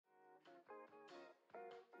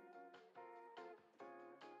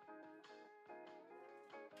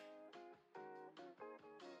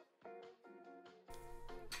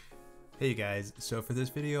Hey you guys, so for this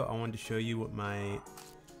video I wanted to show you what my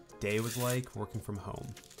day was like working from home.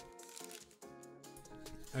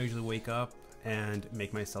 I usually wake up and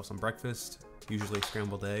make myself some breakfast, usually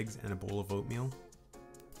scrambled eggs and a bowl of oatmeal.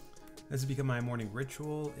 This has become my morning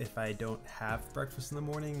ritual. If I don't have breakfast in the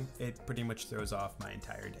morning, it pretty much throws off my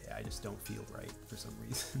entire day. I just don't feel right for some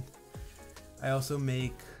reason. I also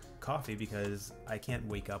make coffee because I can't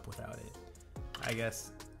wake up without it. I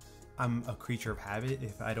guess I'm a creature of habit.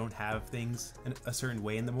 If I don't have things in a certain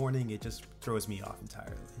way in the morning, it just throws me off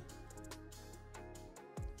entirely.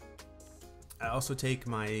 I also take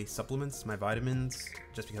my supplements, my vitamins,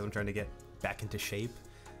 just because I'm trying to get back into shape.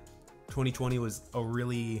 2020 was a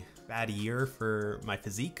really bad year for my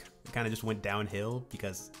physique. It kind of just went downhill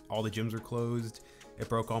because all the gyms were closed. It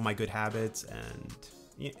broke all my good habits, and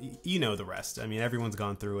you know the rest. I mean, everyone's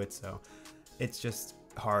gone through it, so it's just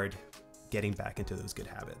hard getting back into those good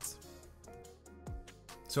habits.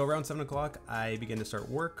 So around 7 o'clock, I began to start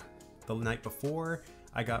work. The night before,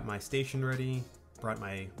 I got my station ready, brought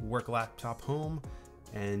my work laptop home,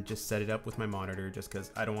 and just set it up with my monitor just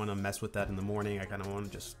because I don't want to mess with that in the morning. I kind of want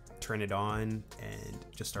to just turn it on and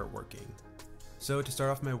just start working. So to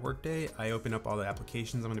start off my workday, I open up all the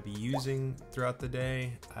applications I'm going to be using throughout the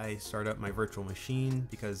day. I start up my virtual machine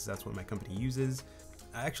because that's what my company uses.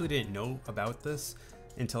 I actually didn't know about this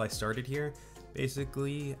until I started here.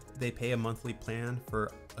 Basically, they pay a monthly plan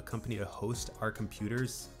for a company to host our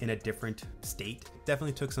computers in a different state. It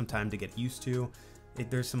definitely took some time to get used to.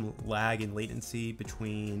 There's some lag and latency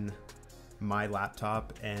between my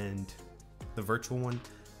laptop and the virtual one,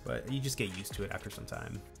 but you just get used to it after some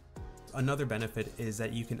time. Another benefit is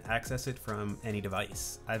that you can access it from any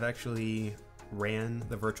device. I've actually ran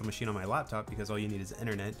the virtual machine on my laptop because all you need is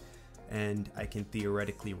internet, and I can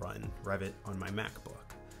theoretically run Revit on my MacBook.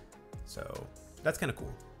 So that's kind of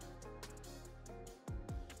cool.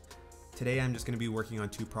 Today I'm just going to be working on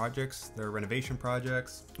two projects. They're renovation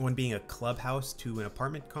projects. One being a clubhouse to an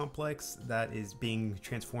apartment complex that is being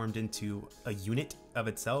transformed into a unit of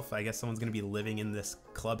itself. I guess someone's going to be living in this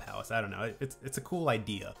clubhouse. I don't know. It's a cool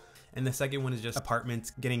idea. And the second one is just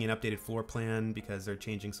apartments getting an updated floor plan because they're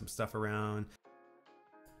changing some stuff around.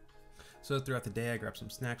 So throughout the day I grab some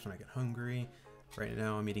snacks when I get hungry. Right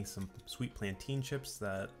now I'm eating some sweet plantain chips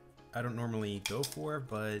that I don't normally go for,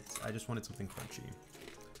 but I just wanted something crunchy.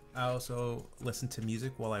 I also listen to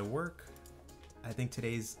music while I work. I think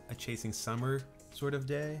today's a chasing summer sort of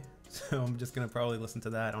day, so I'm just gonna probably listen to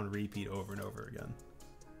that on repeat over and over again.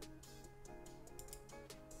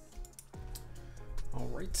 All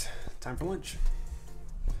right, time for lunch.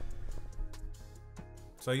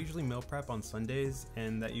 So I usually meal prep on Sundays,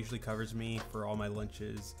 and that usually covers me for all my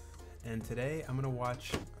lunches. And today I'm gonna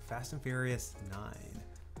watch Fast and Furious 9.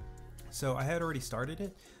 So I had already started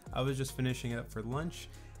it. I was just finishing it up for lunch,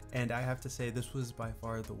 and I have to say this was by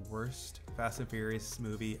far the worst Fast and Furious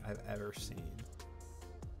movie I've ever seen.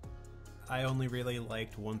 I only really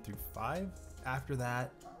liked 1 through 5. After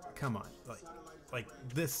that, come on, like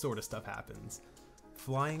this sort of stuff happens.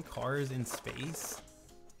 Flying cars in space?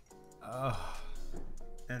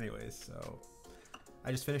 Anyways, so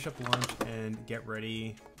I just finish up lunch and get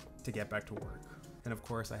ready to get back to work. And of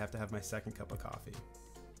course I have to have my second cup of coffee.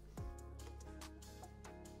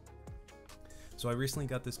 So I recently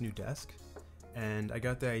got this new desk, and I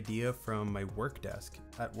got the idea from my work desk.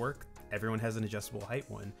 At work, everyone has an adjustable height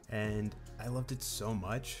one, and I loved it so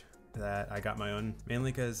much that I got my own,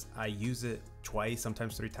 mainly because I use it twice,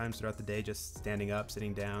 sometimes 3 times throughout the day, just standing up,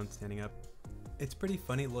 sitting down, standing up. It's pretty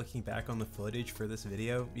funny looking back on the footage for this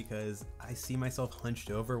video because I see myself hunched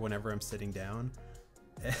over whenever I'm sitting down,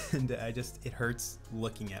 and it hurts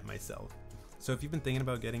looking at myself. So if you've been thinking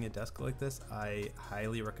about getting a desk like this, I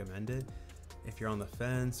highly recommend it. If you're on the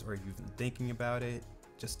fence or if you've been thinking about it,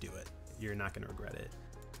 just do it. You're not going to regret it.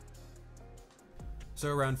 So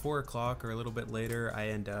around 4 o'clock or a little bit later, I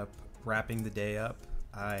end up wrapping the day up.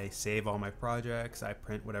 I save all my projects, I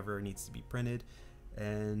print whatever needs to be printed,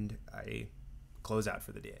 and I close out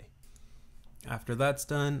for the day. After that's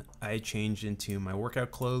done, I change into my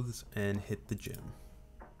workout clothes and hit the gym.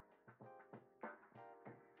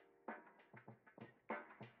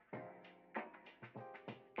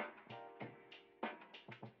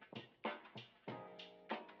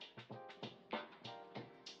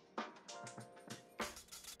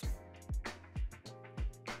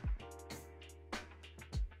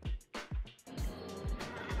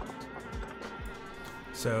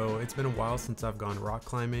 So it's been a while since I've gone rock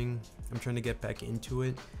climbing. I'm trying to get back into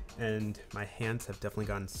it, and my hands have definitely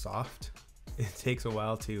gotten soft. It takes a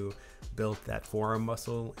while to build that forearm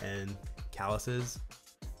muscle and calluses.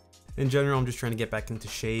 In general, I'm just trying to get back into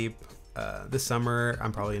shape. This summer,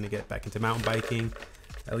 I'm probably gonna get back into mountain biking.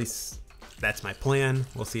 At least that's my plan.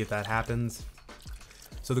 We'll see if that happens.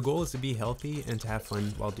 So the goal is to be healthy and to have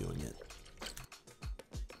fun while doing it.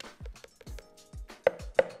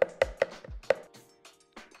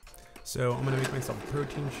 So I'm gonna make myself a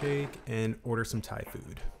protein shake and order some Thai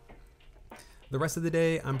food. The rest of the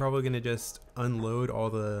day, I'm probably gonna just unload all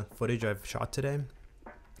the footage I've shot today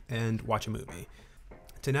and watch a movie.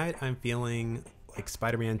 Tonight, I'm feeling like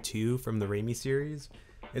Spider-Man 2 from the Raimi series.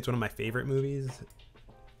 It's one of my favorite movies.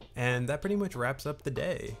 And that pretty much wraps up the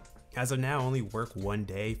day. As of now, I only work one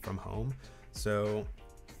day from home. So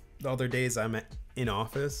the other days I'm in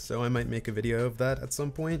office, so I might make a video of that at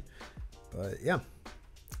some point. But yeah,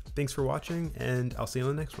 thanks for watching, and I'll see you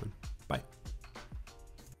on the next one.